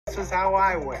This is how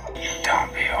I win. You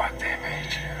don't be what they made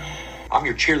you. I'm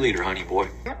your cheerleader, honey boy.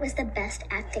 That was the best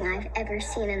acting I've ever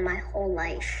seen in my whole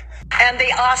life. And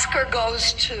the Oscar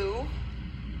goes to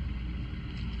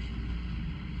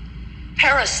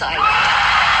Parasite.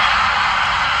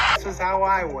 This is how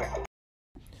I win.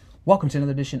 Welcome to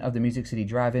another edition of the Music City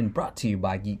Drive-In, brought to you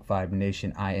by Geek Vibe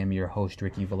Nation. I am your host,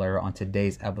 Ricky Valera. On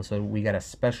today's episode, we got a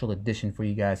special edition for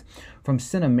you guys from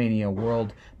Cinemania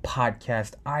World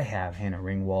Podcast. I have Hannah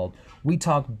Ringwald. We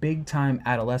talk Big Time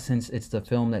Adolescence. It's the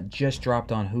film that just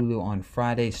dropped on Hulu on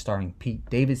Friday, starring Pete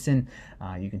Davidson.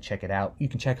 You can check it out. You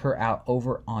can check her out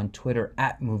over on Twitter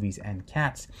at Movies and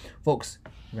Cats. Folks,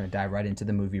 we're going to dive right into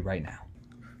the movie right now.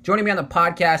 Joining me on the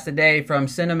podcast today from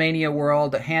Cinemania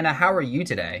World, Hannah, how are you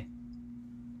today?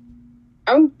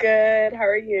 I'm good. How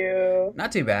are you?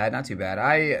 Not too bad, not too bad.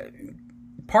 I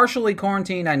partially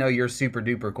quarantined. I know you're super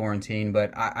duper quarantined,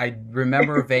 but I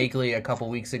remember vaguely a couple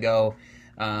weeks ago,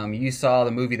 you saw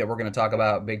the movie that we're going to talk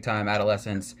about, Big Time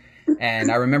Adolescence,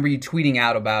 and I remember you tweeting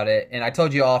out about it, and I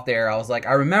told you off there, I was like,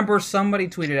 I remember somebody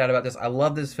tweeted out about this. I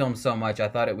love this film so much. I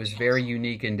thought it was very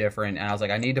unique and different, and I was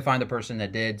like, I need to find the person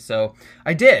that did, so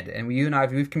I did, and you and I,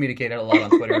 we've communicated a lot on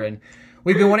Twitter, and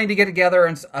we've been wanting to get together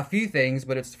on a few things,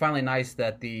 but it's finally nice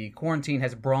that the quarantine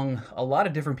has brung a lot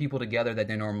of different people together that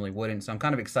they normally wouldn't, so I'm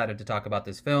kind of excited to talk about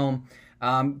this film.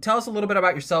 Tell us a little bit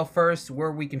about yourself first,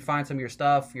 where we can find some of your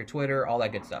stuff, your Twitter, all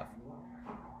that good stuff.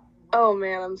 Oh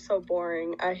man, I'm so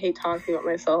boring. I hate talking about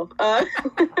myself.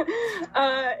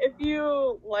 If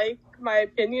you like my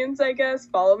opinions, I guess,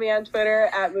 follow me on Twitter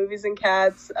at Movies and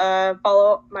Cats.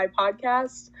 Follow my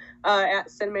podcast at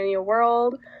Cinemania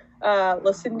World.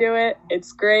 Listen to it.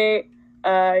 It's great.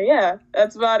 Yeah,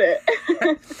 that's about it.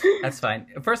 That's fine.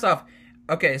 First off,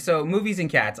 okay, so Movies and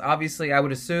Cats. Obviously, I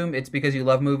would assume it's because you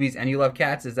love movies and you love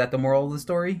cats. Is that the moral of the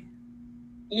story?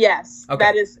 Yes, okay.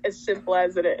 That is as simple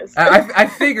as it is. I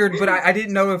figured, but I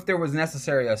didn't know if there was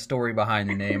necessarily a story behind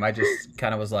the name. I just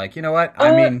kind of was like, you know what?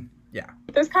 I mean, yeah.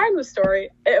 There's kind of a story.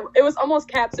 It was almost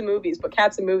Cats and Movies, but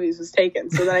Cats and Movies was taken,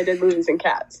 so then I did Movies and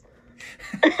Cats.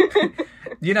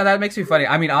 You know, that makes me funny.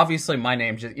 I mean, obviously my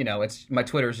name just, you know, it's my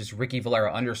Twitter is just Ricky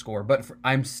Valera _, but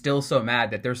I'm still so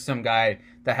mad that there's some guy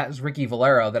that has Ricky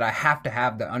Valera that I have to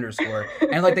have the _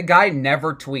 and like the guy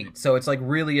never tweets, so it's like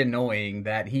really annoying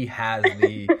that he has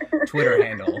the Twitter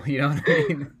handle, you know what I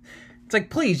mean? It's like,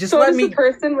 please just let me. So the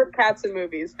person with Cats and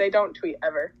Movies, they don't tweet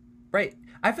ever. Right.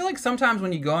 I feel like sometimes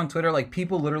when you go on Twitter, like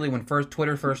people literally when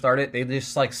Twitter first started, they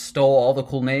just like stole all the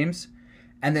cool names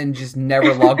and then just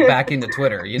never logged back into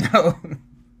Twitter, you know?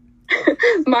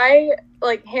 My,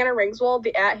 like, Hannah Ringswald,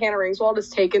 the @ Hannah Ringswald is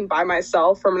taken by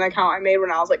myself from an account I made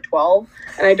when I was, like, 12,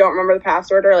 and I don't remember the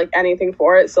password or, like, anything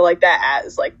for it, so, like, that @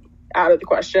 is, like, out of the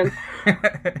question.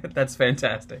 That's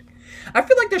fantastic. I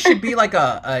feel like there should be like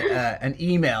an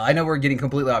email. I know we're getting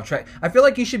completely off track. I feel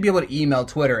like you should be able to email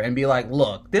Twitter and be like,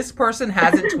 look, this person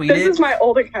hasn't tweeted. This is my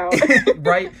old account.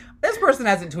 Right? This person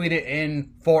hasn't tweeted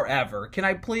in forever. Can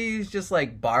I please just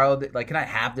like borrow, can I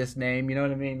have this name? You know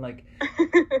what I mean? Like,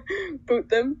 boot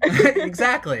them.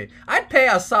 Exactly. I'd pay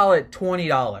a solid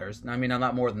 $20. I mean, I'm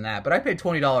not more than that, but I'd pay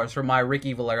 $20 for my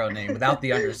Ricky Valero name without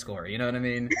the _. You know what I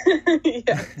mean?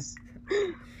 Yes.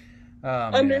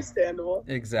 Understandable.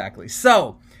 Exactly.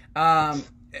 So, the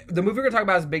movie we're going to talk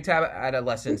about is Big Time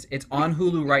Adolescence. It's on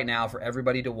Hulu right now for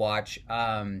everybody to watch.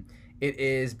 It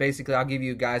is basically, I'll give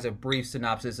you guys a brief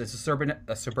synopsis. It's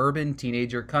a suburban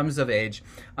teenager comes of age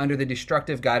under the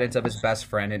destructive guidance of his best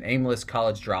friend, an aimless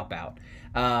college dropout.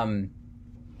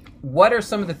 What are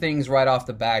some of the things right off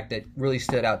the bat that really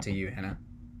stood out to you, Hannah?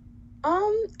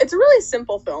 It's a really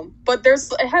simple film, but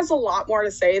it has a lot more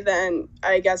to say than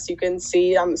I guess you can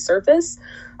see on the surface.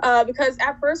 Because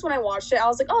at first when I watched it, I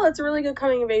was like, oh, that's a really good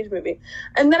coming of age movie.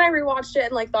 And then I rewatched it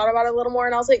and like thought about it a little more,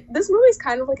 and I was like, this movie's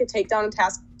kind of like a takedown of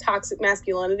toxic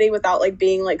masculinity without like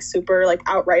being like super like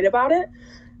outright about it.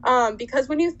 Because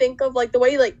when you think of like the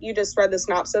way like you just read the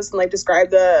synopsis and like describe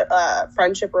the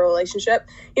friendship or relationship,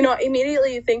 you know,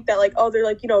 immediately you think that like, oh, they're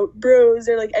like, you know, bros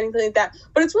or like anything like that,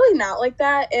 but it's really not like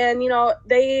that. And you know,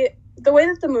 the way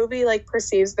that the movie like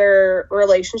perceives their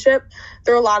relationship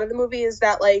through a lot of the movie is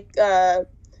that like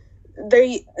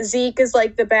Zeke is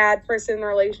like the bad person in the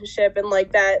relationship, and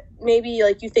like that maybe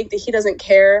like you think that he doesn't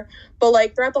care, but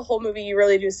like throughout the whole movie you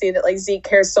really do see that like Zeke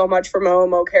cares so much for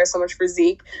Mo cares so much for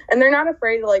Zeke, and they're not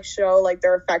afraid to like show like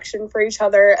their affection for each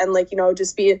other and like, you know,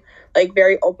 just be like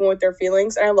very open with their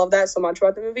feelings. And I love that so much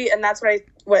about the movie, and that's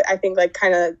what I think like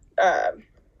kind of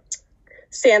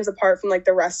stands apart from like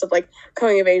the rest of like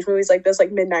coming of age movies like this,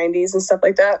 like mid-90s and stuff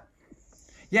like that.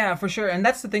 Yeah, for sure. And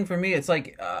that's the thing for me. It's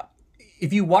like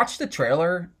if you watch the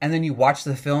trailer and then you watch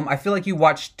the film, I feel like you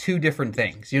watch two different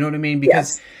things. You know what I mean?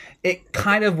 Because it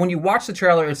kind of, when you watch the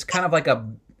trailer, it's kind of like a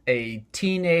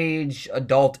teenage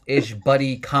adult-ish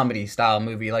buddy comedy style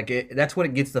movie. Like that's what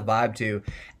it gets the vibe to,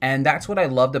 and that's what I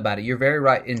loved about it. You're very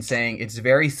right in saying it's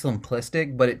very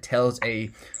simplistic, but it tells a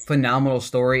phenomenal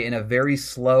story in a very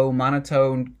slow,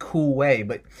 monotone, cool way.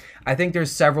 But I think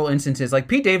there's several instances, like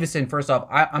Pete Davidson. First off,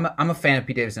 I'm a fan of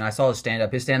Pete Davidson. I saw his stand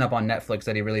up on Netflix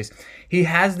that he released. He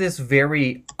has this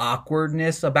very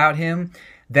awkwardness about him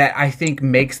that I think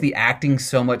makes the acting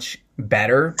so much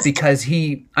better, because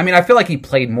I feel like he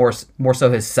played more so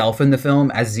himself in the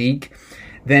film as Zeke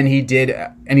than he did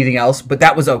anything else, but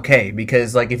that was okay,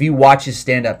 because like if you watch his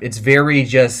stand-up, it's very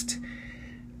just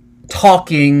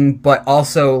talking, but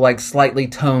also like slightly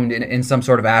toned in some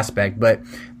sort of aspect. But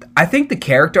I think the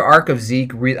character arc of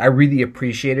Zeke, I really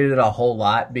appreciated it a whole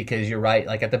lot, because you're right,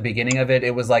 like at the beginning of it,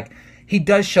 it was like he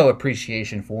does show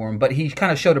appreciation for him, but he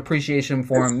kind of showed appreciation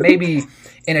for him maybe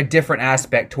in a different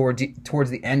aspect towards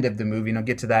the end of the movie, and I'll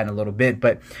get to that in a little bit.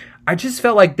 But I just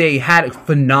felt like they had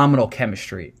phenomenal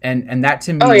chemistry, and that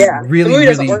to me really, the movie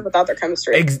doesn't work without their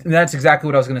chemistry. That's exactly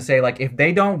what I was going to say. Like if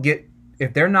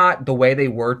they're not the way they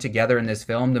were together in this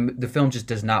film, the film just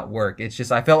does not work. It's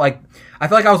just I felt like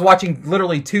I was watching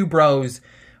literally two bros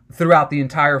throughout the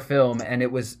entire film, and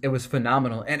it was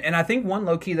phenomenal. And I think one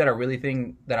low key that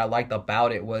I liked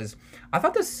about it was I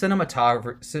thought the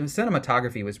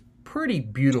cinematography was pretty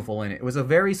beautiful in it. It was a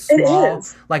very small,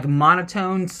 like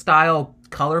monotone style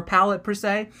color palette per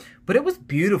se, but it was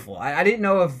beautiful. I didn't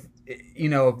know if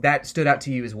if that stood out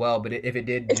to you as well, but if it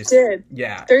did, it did.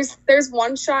 Yeah. There's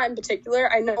one shot in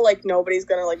particular. I know like nobody's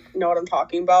gonna like know what I'm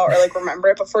talking about or like remember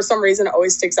it, but for some reason it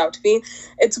always sticks out to me.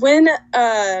 It's when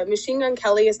Machine Gun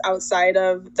Kelly is outside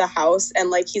of the house and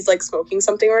like he's like smoking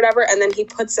something or whatever, and then he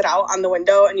puts it out on the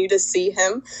window and you just see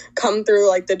him come through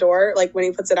like the door, like when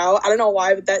he puts it out. I don't know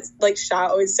why, but that like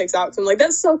shot always sticks out to him. Like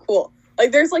that's so cool.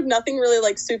 Like, there's, like, nothing really,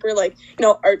 like, super, like,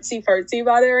 artsy-fartsy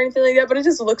about it or anything like that, but it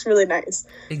just looks really nice.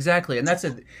 Exactly, and that's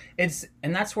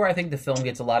where I think the film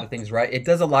gets a lot of things right. It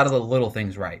does a lot of the little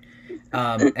things right.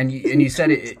 And you said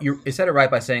it, you said it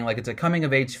right by saying, like, it's a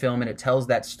coming-of-age film, and it tells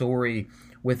that story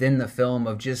within the film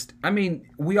of just,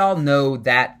 we all know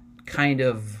that kind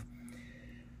of,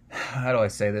 how do I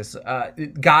say this?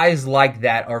 Guys like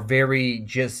that are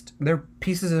they're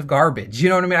pieces of garbage. You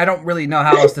know what I mean? I don't really know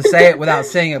how else to say it without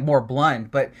saying it more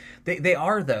blunt, but they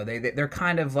are though. They're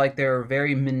kind of like they're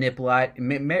very manipulative.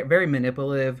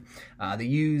 They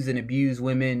use and abuse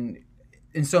women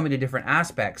in so many different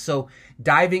aspects. So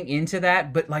diving into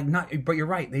that, but you're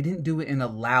right. They didn't do it in a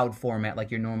loud format like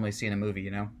you normally see in a movie.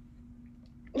 You know?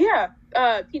 Yeah.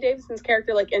 Pete Davidson's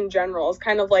character, like, in general, is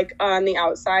kind of, like, on the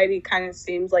outside, he kind of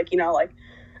seems like, like,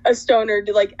 a stoner,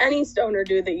 like, any stoner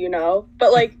dude that you know.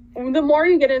 But, like, the more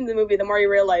you get into the movie, the more you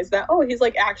realize that, he's,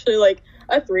 like, actually, like,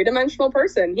 a three-dimensional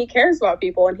person. He cares about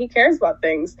people, and he cares about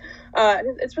things.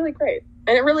 It's really great.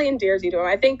 And it really endears you to him.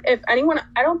 I think I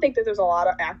don't think that there's a lot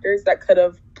of actors that could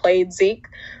have played Zeke,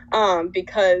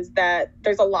 because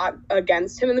there's a lot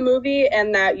against him in the movie,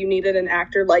 and that you needed an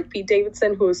actor like Pete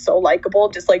Davidson who is so likable,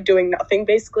 just like doing nothing,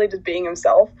 basically just being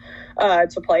himself,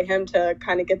 to play him, to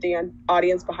kind of get the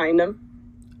audience behind him.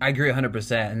 I agree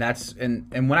 100%,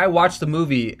 and when I watched the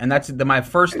movie, and my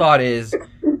first thought is,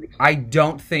 I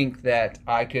don't think that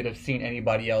I could have seen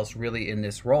anybody else really in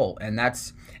this role,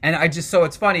 so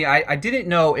it's funny. I didn't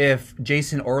know if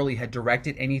Jason Orley had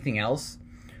directed anything else.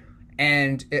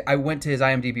 And I went to his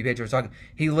IMDb page. I was talking.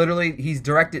 He's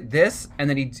directed this, and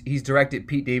then he's directed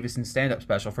Pete Davidson's stand-up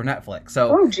special for Netflix.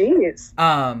 So, jeez.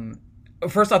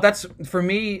 First off, that's for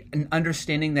me an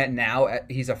understanding that now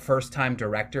he's a first-time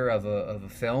director of a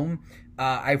film.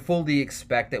 I fully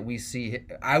expect that we see.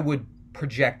 I would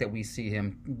project that we see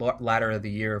him latter of the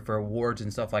year for awards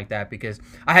and stuff like that, because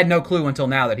I had no clue until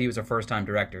now that he was a first-time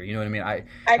director. You know what I mean? I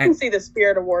can see the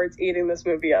Spirit Awards eating this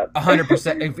movie up.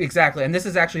 100%, exactly. And this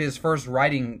is actually his first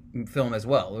writing film as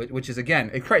well, which is,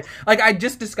 again, crazy. Like, I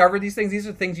just discovered these things. These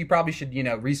are things you probably should,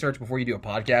 research before you do a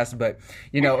podcast, but,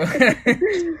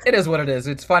 it is what it is.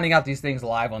 It's finding out these things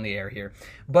live on the air here.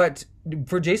 But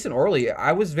for Jason Orley,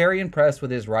 I was very impressed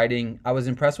with his writing. I was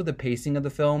impressed with the pacing of the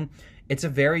film. It's a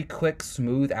very quick,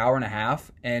 smooth hour and a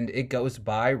half, and it goes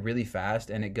by really fast,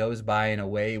 and it goes by in a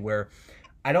way where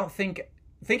I don't think,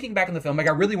 thinking back on the film, like,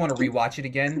 I really want to rewatch it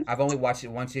again. I've only watched it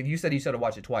once. You said to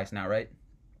watch it twice now, right?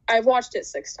 I've watched it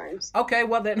 6 times. Okay,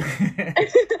 well then,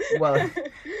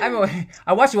 I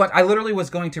watched it once. I literally was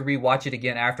going to rewatch it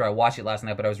again after I watched it last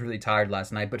night, but I was really tired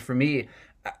last night. But for me,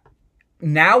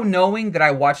 now knowing that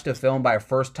I watched a film by a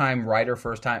first-time writer,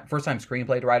 first-time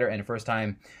screenplay writer, and a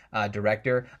first-time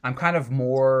director, I'm kind of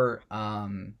more,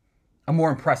 I'm more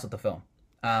impressed with the film.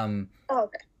 Oh,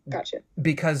 okay. Gotcha.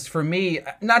 Because for me,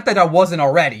 not that I wasn't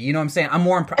already, you know what I'm saying?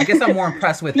 I guess I'm more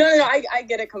impressed with... No, I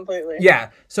get it completely.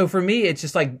 Yeah. So for me, it's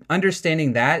just like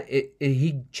understanding that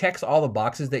he checks all the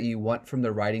boxes that you want from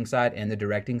the writing side and the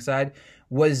directing side.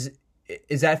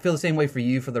 Is that feel the same way for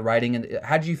you for the writing? And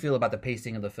how did you feel about the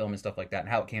pacing of the film and stuff like that and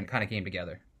how it kind of came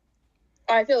together?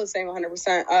 I feel the same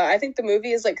 100%. I think the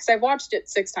movie is like, because I've watched it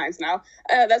 6 times now.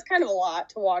 That's kind of a lot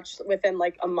to watch within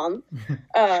like a month.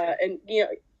 And, you know,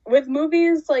 with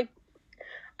movies, like,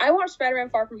 I watched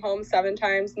Spider-Man Far From Home 7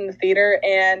 times in the theater,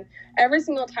 and every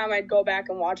single time I'd go back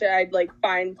and watch it, I'd, like,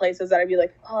 find places that I'd be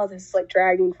like, oh, this is, like,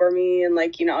 dragging for me, and,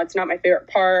 like, you know, it's not my favorite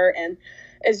part, and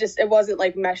it wasn't,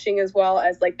 like, meshing as well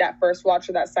as, like, that first watch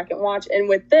or that second watch. And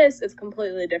with this, it's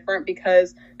completely different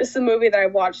because this is a movie that I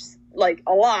watched, like,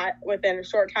 a lot within a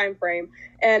short time frame,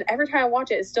 and every time I watch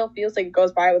it, it still feels like it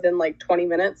goes by within like 20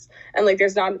 minutes, and like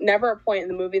there's never a point in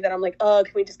the movie that I'm like, oh,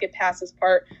 can we just get past this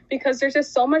part, because there's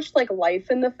just so much like life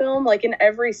in the film, like in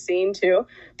every scene too,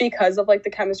 because of like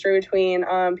the chemistry between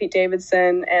Pete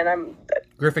Davidson and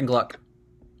Griffin Gluck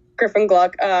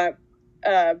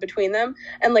between them,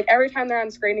 and like every time they're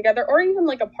on screen together or even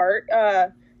like apart,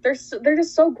 they're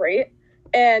just so great.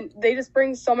 And they just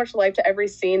bring so much life to every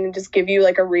scene and just give you,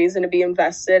 like, a reason to be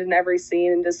invested in every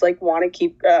scene and just, like, want to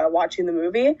keep watching the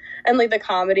movie. And, like, the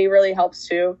comedy really helps,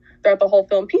 too, throughout the whole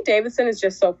film. Pete Davidson is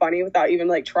just so funny without even,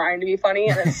 like, trying to be funny,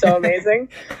 and it's so amazing.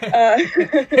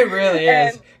 It really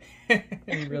is.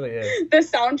 It really is. The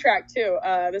soundtrack, too.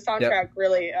 The soundtrack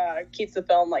really keeps the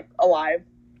film, like, alive.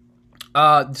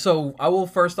 So I will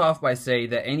first off by say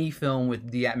that any film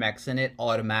with DMX in it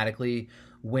automatically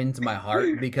wins my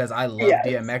heart because I love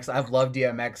DMX. I've loved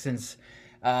DMX since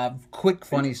quick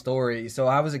funny story. So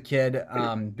I was a kid.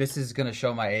 This is gonna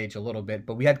show my age a little bit,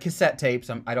 but we had cassette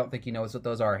tapes. I don't think you know what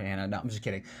those are, Hannah. No, I'm just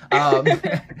kidding.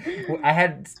 I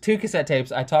had 2 cassette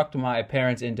tapes. I talked my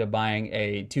parents into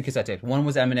buying 2 cassette tapes. One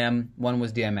was Eminem, one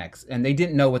was DMX, and they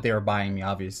didn't know what they were buying me,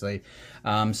 obviously.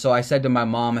 So I said to my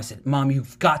mom, I said, "Mom,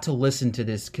 you've got to listen to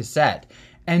this cassette."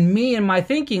 And me and my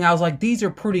thinking, I was like, these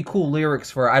are pretty cool lyrics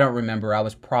for, I don't remember, I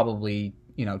was probably,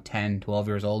 10, 12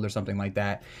 years old or something like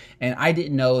that. And I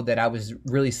didn't know that I was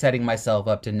really setting myself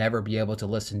up to never be able to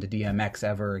listen to DMX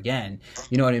ever again.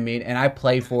 You know what I mean? And I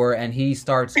play for her, and he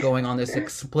starts going on this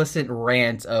explicit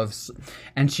rant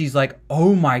and she's like,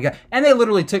 oh my God. And they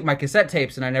literally took my cassette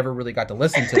tapes, and I never really got to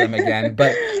listen to them again.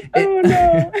 But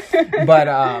but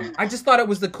I just thought it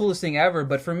was the coolest thing ever.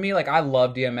 But for me, like, I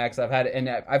love DMX.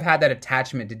 I've had that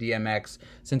attachment to DMX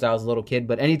since I was a little kid.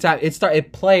 But anytime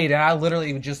it played, and I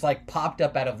literally just like popped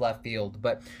up out of left field.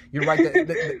 But you're right.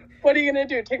 What are you gonna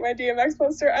do? Take my DMX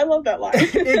poster? I love that line.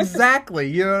 Exactly.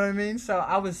 You know what I mean? So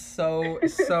I was so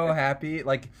happy.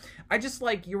 Like, I just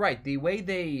like, you're right. The way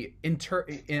they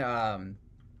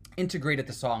integrated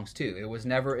the songs too. It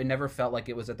never felt like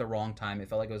it was at the wrong time. It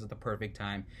felt like it was at the perfect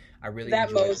time. I really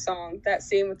enjoyed Mo song, that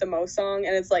scene with the Mo song,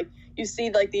 and it's like you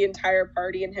see like the entire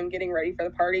party and him getting ready for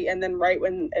the party, and then right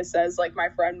when it says like my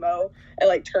friend Mo, it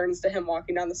like turns to him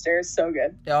walking down the stairs. So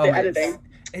good. The editing.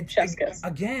 Chef's kiss.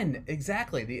 Again,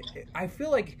 exactly. I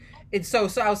feel like it's so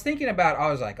I was thinking about,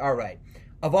 I was like, all right,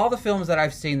 of all the films that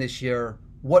I've seen this year,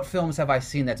 what films have I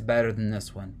seen that's better than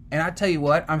this one? And I tell you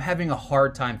what, I'm having a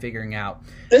hard time figuring out.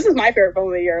 This is my favorite film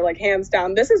of the year, like hands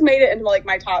down. This has made it into like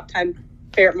my top 10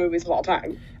 favorite movies of all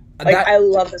time. Like, I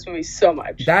love this movie so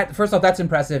much. That, first off, that's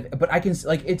impressive. But I can,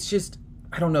 like, it's just,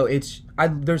 I don't know.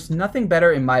 There's nothing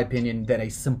better, in my opinion, than a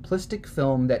simplistic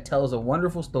film that tells a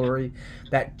wonderful story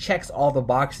that checks all the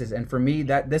boxes. And for me,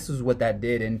 this is what that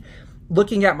did. And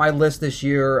looking at my list this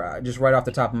year, just right off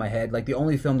the top of my head, like the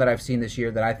only film that I've seen this year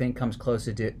that I think comes close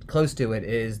to it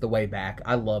is The Way Back.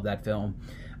 I love that film.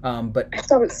 But I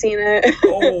still haven't seen it.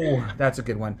 Oh, that's a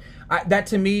good one. That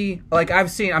to me, like I'm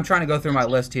trying to go through my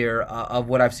list here of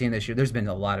what I've seen this year. There's been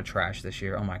a lot of trash this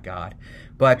year. Oh my God.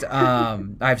 But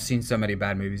I've seen so many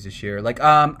bad movies this year. Like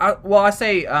I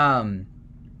say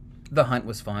The Hunt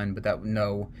was fun, but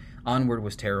Onward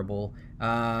was terrible.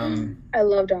 I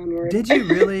loved Onward. Did you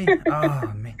really?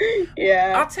 Oh man.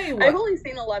 Yeah. I'll tell you what. I've only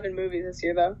seen 11 movies this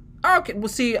year though. Okay, well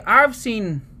see, I've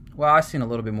seen a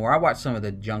little bit more. I watched some of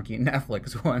the junky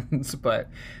Netflix ones, but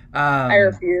I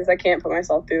refuse. I can't put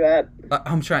myself through that.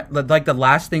 I'm trying. Like the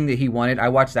last thing that he wanted, I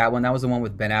watched that one. That was the one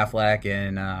with Ben Affleck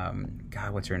and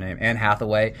God, what's her name? Anne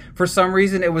Hathaway. For some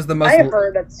reason, it was the most. I have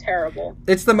heard that's terrible.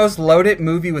 It's the most loaded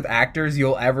movie with actors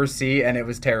you'll ever see, and it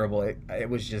was terrible. It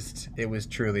was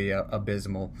truly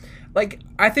abysmal. Like,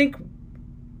 I think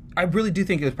I really do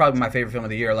think it was probably my favorite film of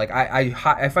the year. Like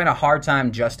I find a hard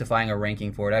time justifying a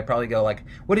ranking for it. I'd probably go like,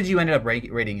 what did you end up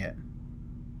rating it?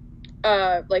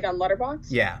 Like on Letterboxd?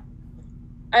 Yeah.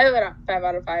 I have it at 5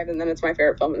 out of 5, and then it's my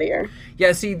favorite film of the year.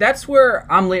 Yeah, see, that's where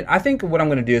I'm I think what I'm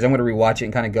going to do is I'm going to rewatch it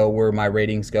and kind of go where my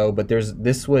ratings go. But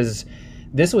this was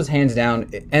hands down,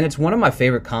 and it's one of my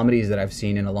favorite comedies that I've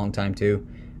seen in a long time too.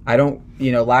 I don't,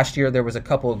 last year there was a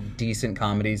couple decent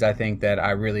comedies I think that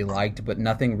I really liked, but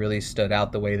nothing really stood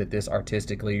out the way that this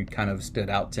artistically kind of stood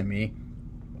out to me.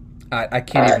 I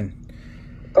can't even.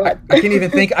 Go ahead. I can't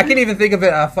even think. I can't even think of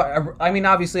it. I mean,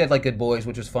 obviously, I had like Good Boys,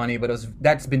 which was funny, but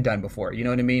that's been done before. You know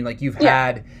what I mean? Like you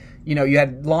had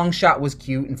Long Shot was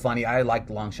cute and funny. I liked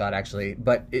Long Shot actually,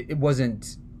 but it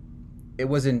wasn't. It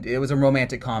was a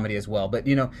romantic comedy as well. But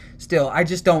still, I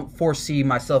just don't foresee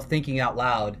myself thinking out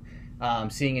loud,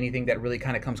 seeing anything that really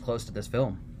kind of comes close to this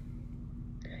film.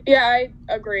 Yeah, I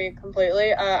agree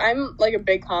completely. I'm like a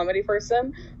big comedy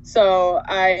person, so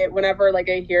whenever like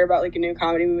I hear about like a new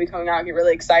comedy movie coming out, I get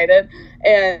really excited.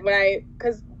 And I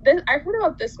heard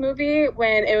about this movie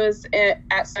when it was at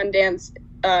Sundance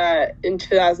in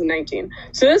 2019.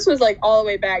 So this was like all the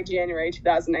way back January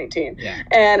 2019. Yeah.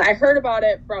 And I heard about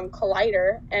it from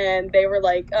Collider, and they were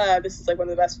like, this is like one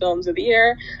of the best films of the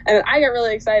year. And I got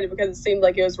really excited because it seemed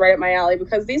like it was right up my alley,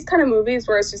 because these kind of movies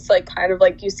where it's just like kind of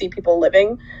like you see people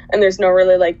living and there's no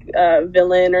really like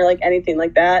villain or like anything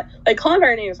like that. Like Call Me by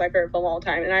Your Name is my favorite film of all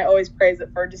time, and I always praise it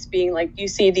for just being like you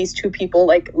see these two people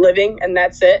like living and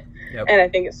that's it. Yep. And I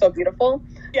think it's so beautiful.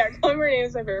 Yeah, Call Me by Your Name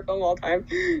is my favorite film of all time.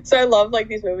 So I love like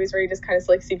these movies where you just kind of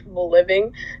like see people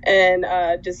living and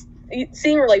just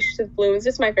seeing relationships bloom is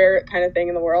just my favorite kind of thing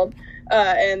in the world.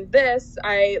 And this,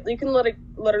 you can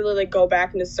literally like go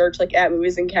back and just search like at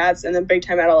Movies and Cats and then Big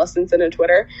Time Adolescence into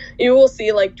Twitter. You will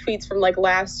see like tweets from like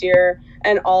last year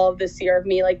and all of this year of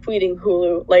me like tweeting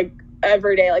Hulu like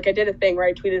every day. Like I did a thing where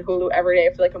I tweeted Hulu every day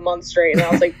for like a month straight, and I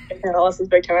was like, Big Time Adolescence,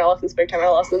 Big Time Adolescence, Big Time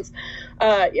Adolescence.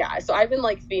 Yeah, so I've been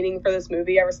like feeding for this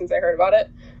movie ever since I heard about it.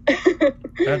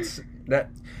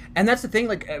 That's the thing.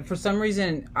 Like for some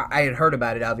reason, I had heard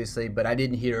about it obviously, but I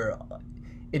didn't hear.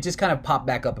 It just kind of popped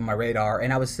back up in my radar,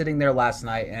 and I was sitting there last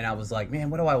night, and I was like,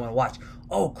 man, what do I want to watch?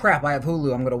 Oh crap, I have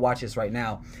Hulu. I'm going to watch this right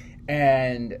now.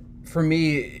 And for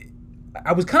me,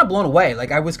 I was kind of blown away.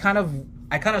 Like I kind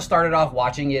of started off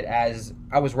watching it as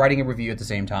I was writing a review at the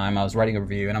same time. I was writing a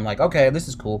review, and I'm like, okay, this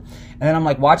is cool. And then I'm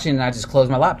like watching, and I just close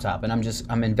my laptop, and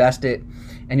I'm invested.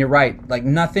 And you're right, like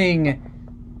nothing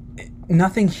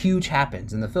huge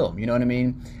happens in the film. You know what I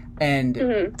mean? And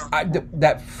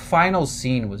that final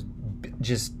scene was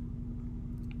just,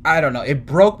 I don't know. It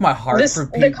broke my heart for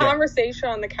Pete. The conversation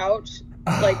on the couch,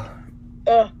 like,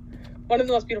 one of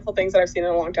the most beautiful things that I've seen in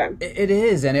a long time. It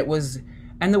is, and it was.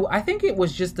 And I think it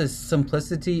was just the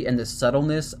simplicity and the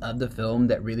subtleness of the film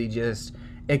that really just,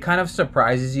 it kind of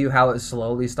surprises you how it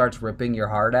slowly starts ripping your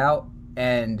heart out.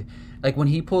 And like when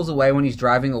he pulls away, when he's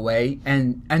driving away,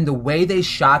 and the way they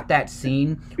shot that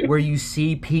scene where you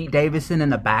see Pete Davidson in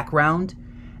the background,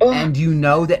 and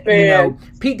that,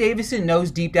 Pete Davidson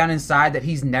knows deep down inside that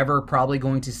he's never probably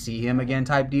going to see him again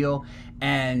type deal.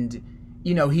 And,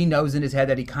 he knows in his head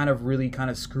that he kind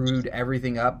of screwed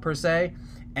everything up per se.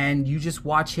 And you just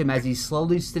watch him as he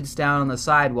slowly sits down on the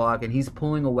sidewalk and he's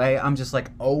pulling away. I'm just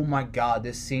like, oh my God,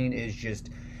 this scene is just,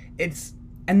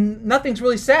 and nothing's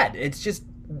really said. It's just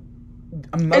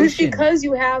emotion. And it's because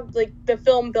you have, like, the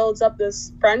film builds up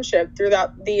this friendship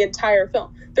throughout the entire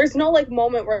film. There's no, like,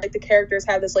 moment where, like, the characters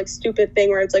have this, like, stupid thing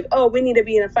where it's like, oh, we need to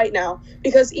be in a fight now.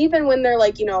 Because even when they're,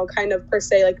 like, kind of, per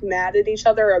se, like, mad at each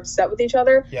other or upset with each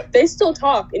other, They still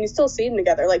talk and you still see them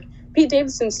together. Like, Pete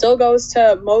Davidson still goes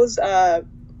to Mo's,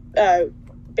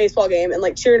 baseball game and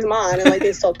like cheers him on, and like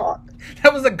they still talk.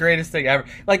 That was the greatest thing ever.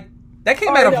 Like that came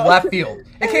out of left field.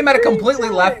 It came out of completely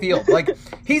left field. Like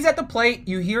he's at the plate,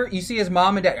 you see his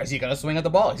mom and dad. Is he gonna swing at the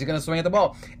ball? Is he gonna swing at the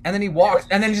ball? And then he walks,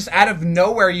 and then just out of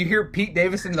nowhere, you hear Pete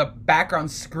Davidson in the background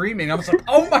screaming. I was like,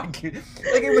 oh my God!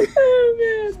 Like it was. Oh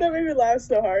man, that made me laugh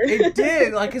so hard. It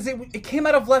did, like, because it came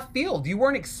out of left field. You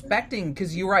weren't expecting,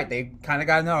 because you're right. They kind of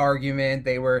got in an argument.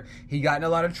 He got in a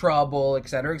lot of trouble, et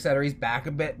cetera, et cetera. He's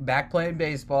back playing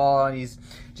baseball, and he's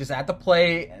just at the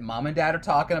plate, and mom and dad are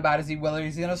talking about whether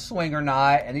he's gonna swing or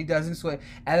not, and he doesn't swing,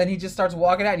 and then he just starts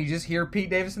walking out, and you just hear Pete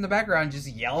Davis in the background just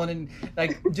yelling and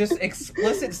like just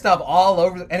explicit stuff all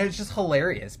over, and it's just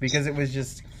hilarious because it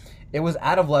was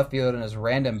out of left field and it was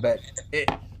random, but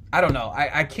I don't know.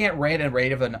 I can't rant and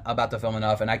rave about the film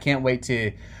enough, and I can't wait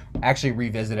to actually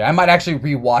revisit it. I might actually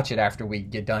rewatch it after we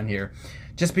get done here.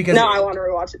 Just because I want to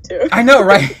rewatch it too. I know,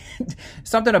 right?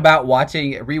 Something about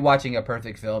rewatching a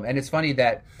perfect film. And it's funny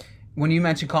that when you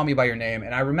mentioned Call Me by Your Name,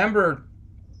 and I remember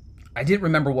I didn't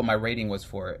remember what my rating was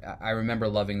for it. I remember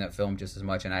loving that film just as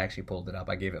much, and I actually pulled it up.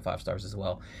 I gave it 5 stars as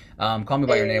well. Call Me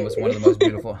by Your Name was one of the most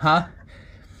beautiful. Huh?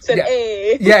 Said yeah.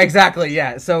 A. Yeah, exactly.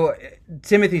 Yeah. So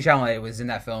Timothy Chalamet was in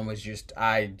that film. Was just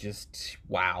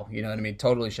wow. You know what I mean?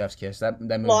 Totally chef's kiss. That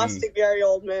movie. Lost to Gary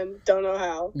Oldman. Don't know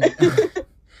how.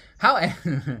 How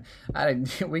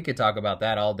we could talk about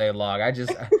that all day long.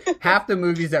 Half the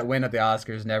movies that win at the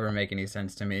Oscars never make any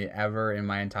sense to me ever in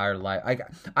my entire life.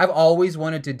 I've always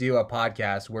wanted to do a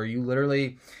podcast where you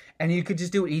literally, and you could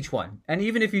just do each one. And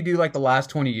even if you do like the last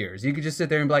 20 years, you could just sit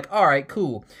there and be like, all right,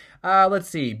 cool. Let's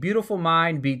see. Beautiful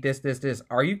Mind beat this.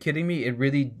 Are you kidding me? It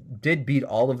really did beat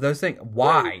all of those things.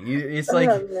 Why? It's like,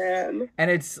 man.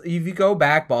 And it's, if you go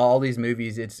back by all these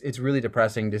movies, it's really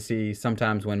depressing to see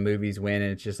sometimes when movies win,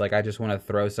 and it's just like, I just want to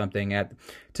throw something at.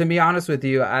 To be honest with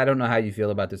you, I don't know how you feel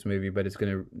about this movie, but it's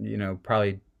gonna,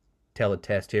 probably tell a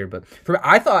test here. But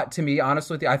I thought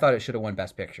it should have won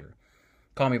Best Picture.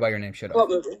 Call Me by Your Name should have. What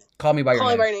movie? Call Me by Your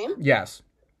Name. Call Me by Your Name? Yes.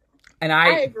 And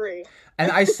I agree.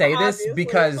 And I say this Obviously,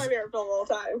 because it's my favorite film of all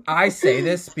time. I say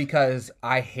this because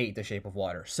I hate The Shape of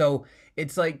Water. So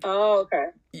it's like, oh, okay.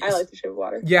 I like The Shape of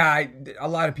Water. Yeah, a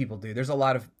lot of people do. There's a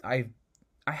lot of I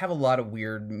have a lot of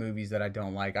weird movies that I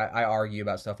don't like. I argue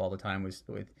about stuff all the time with.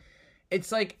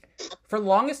 It's like, for the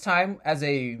longest time as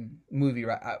a movie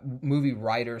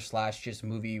writer / just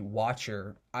movie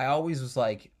watcher, I always was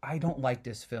like, I don't like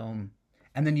this film,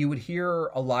 and then you would hear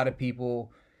a lot of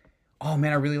people, oh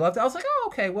man, I really loved it. I was like, oh,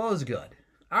 okay, well, it was good.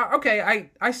 Okay,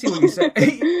 I see what you said.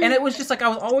 And it was just like, I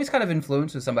was always kind of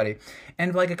influenced with somebody.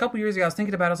 And like a couple years ago, I was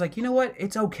thinking about it. I was like, you know what?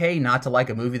 It's okay not to like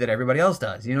a movie that everybody else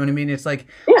does. You know what I mean? It's like,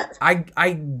 yeah.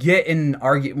 I get in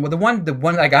argument. Well, the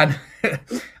one I got,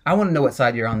 I want to know what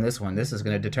side you're on this one. This is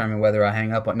going to determine whether I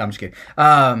hang up on. No, I'm just kidding.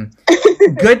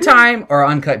 Good Time or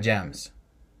Uncut Gems?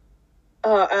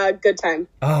 Good Time.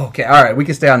 Oh, okay. All right. We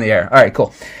can stay on the air. All right,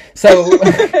 cool. So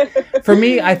for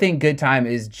me, I think Good Time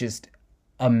is just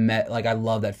like, I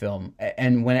love that film.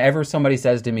 And whenever somebody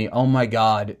says to me, oh my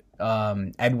God,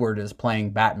 Edward is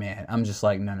playing Batman, I'm just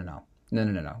like, no.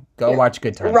 Go watch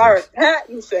Good Time. Robert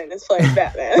Pattinson is playing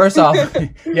Batman. First off,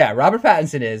 yeah, Robert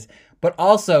Pattinson is. But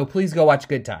also, please go watch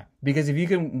Good Time. Because if you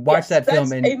can watch that film...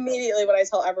 That's immediately what I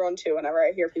tell everyone, too, whenever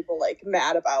I hear people, like,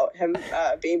 mad about him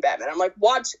being Batman. I'm like,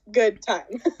 watch Good Time.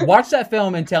 Watch that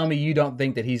film and tell me you don't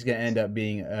think that he's going to end up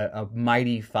being a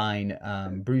mighty fine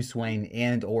Bruce Wayne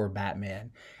and or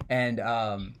Batman. And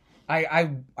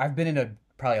I've been in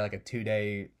probably like a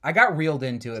 2-day... I got reeled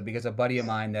into it because a buddy of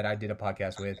mine that I did a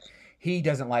podcast with, I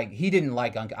didn't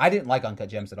like Uncut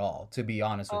Gems at all, to be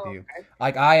honest with you. Okay.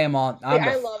 Like, I love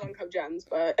Uncut Gems,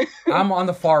 but I'm on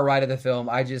the far right of the film.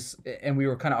 And we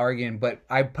were kind of arguing, but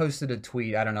I posted a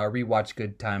tweet. I don't know. I rewatched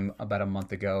Good Time about a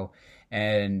month ago,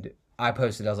 and I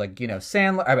posted, I was like,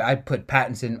 Sandler, I put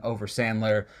Pattinson over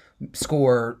Sandler.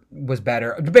 Score was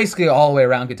better. Basically, all the way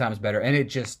around, Good Time was better. And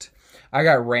I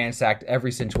got ransacked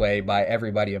every single way by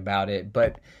everybody about it,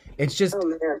 but it's just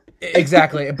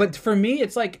exactly. But for me,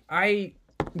 it's like,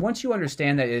 once you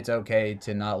understand that it's okay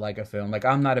to not like a film, like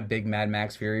I'm not a big Mad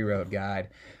Max Fury Road guy.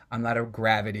 I'm not a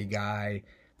Gravity guy.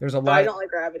 There's a lot. I don't like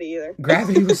Gravity either.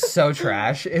 Gravity was so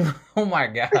trash. Oh my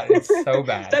God, it's so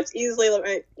bad. That's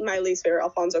easily my least favorite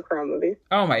Alfonso Cuarón movie.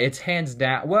 Oh my, it's hands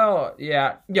down. Well,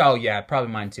 yeah. Oh yeah,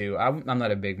 probably mine too. I'm not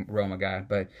a big Roma guy,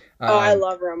 but I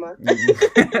love Roma.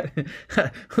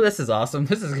 This is awesome.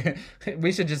 This is good.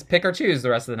 We should just pick or choose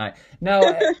the rest of the night. No,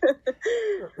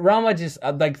 Roma just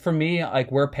like, for me,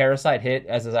 like where Parasite hit,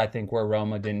 as I think where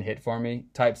Roma didn't hit for me.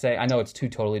 Type say. I know it's two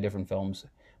totally different films,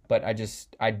 but I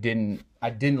didn't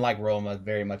like Roma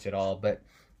very much at all. But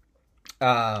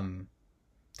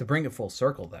to bring it full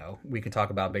circle, though, we could talk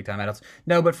about Big Time Adults.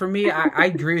 No, but for me, I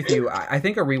agree with you. I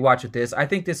think a rewatch of this, I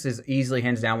think this is easily,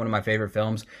 hands down, one of my favorite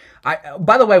films.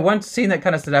 By the way, one scene that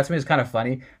kind of stood out to me is kind of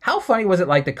funny. How funny was it,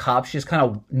 like, the cops just kind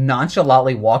of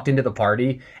nonchalantly walked into the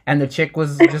party, and the chick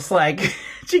was just like,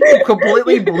 she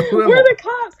completely blew him. We're the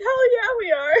cops. Hell yeah,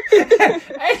 we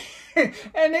are.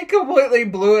 And they completely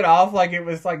blew it off like it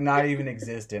was, like, not even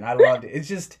existent. I loved it. It's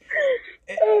just...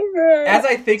 As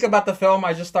I think about the film,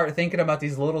 I just start thinking about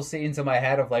these little scenes in my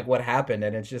head of like what happened,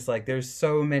 and it's just like there's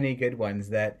so many good ones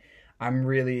that I'm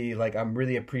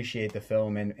really appreciate the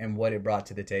film and what it brought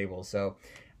to the table. So,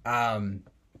 yeah,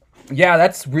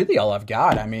 that's really all I've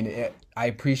got. I mean, I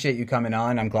appreciate you coming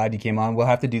on. I'm glad you came on. We'll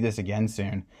have to do this again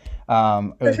soon.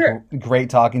 It was great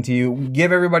talking to you.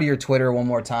 Give everybody your Twitter one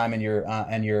more time and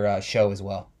your show as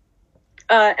well.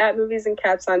 At Movies and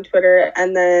Cats on Twitter,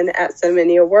 and then at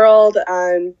Cinemania World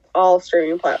on all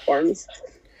streaming platforms.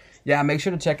 Yeah, make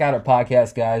sure to check out our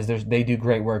podcast, guys. They do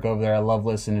great work over there. I love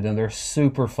listening to them. They're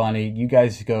super funny. You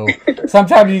guys go.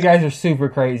 Sometimes you guys are super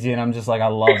crazy, and I'm just like, I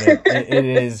love it. It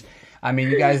is. I mean,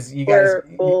 you guys. We're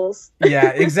fools. Yeah,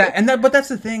 exactly. But that's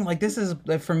the thing. Like, this is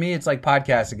for me. It's like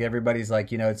podcasting. Everybody's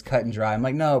like, it's cut and dry. I'm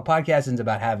like, no, podcasting's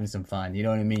about having some fun. You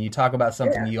know what I mean? You talk about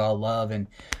something you all love, and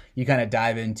you kind of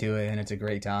dive into it, and it's a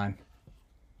great time.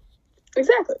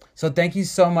 Exactly. So thank you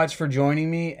so much for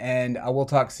joining me, and I will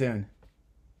talk soon.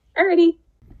 Alrighty.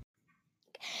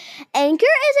 Anchor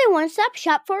is a one-stop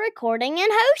shop for recording and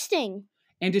hosting.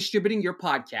 And distributing your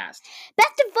podcast.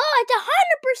 Best of all, it's 100%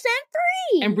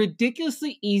 free. And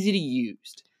ridiculously easy to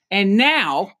use. And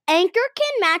now, Anchor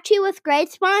can match you with great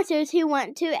sponsors who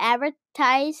want to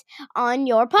advertise on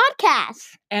your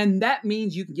podcast. And that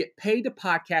means you can get paid to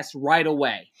podcast right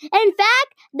away. In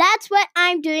fact, that's what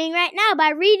I'm doing right now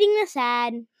by reading this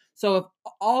ad. So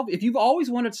if you've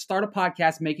always wanted to start a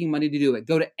podcast making money to do it,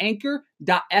 go to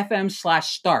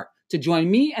anchor.fm/start to join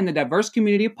me and the diverse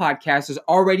community of podcasters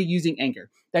already using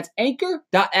Anchor. That's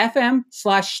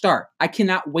anchor.fm/start. I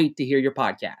cannot wait to hear your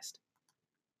podcast.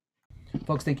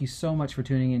 Folks, thank you so much for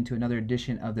tuning in to another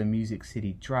edition of the Music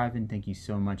City Drive-In. Thank you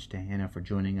so much to Hannah for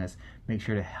joining us. Make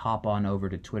sure to hop on over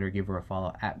to Twitter, give her a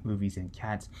follow at Movies and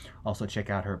Cats. Also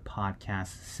check out her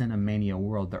podcast, Cinemania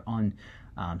World. They're on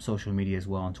social media as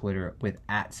well on Twitter with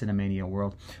at Cinemania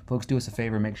World. Folks, do us a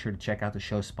favor, make sure to check out the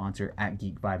show sponsor at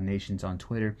Geek Vibe Nations on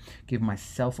Twitter. Give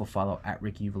myself a follow at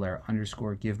Ricky Valera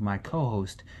 _. Give my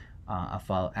co-host a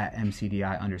follow at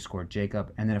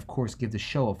MCDI_Jacob. And then, of course, give the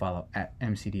show a follow at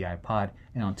MCDI Pod.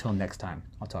 And until next time,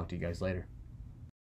 I'll talk to you guys later.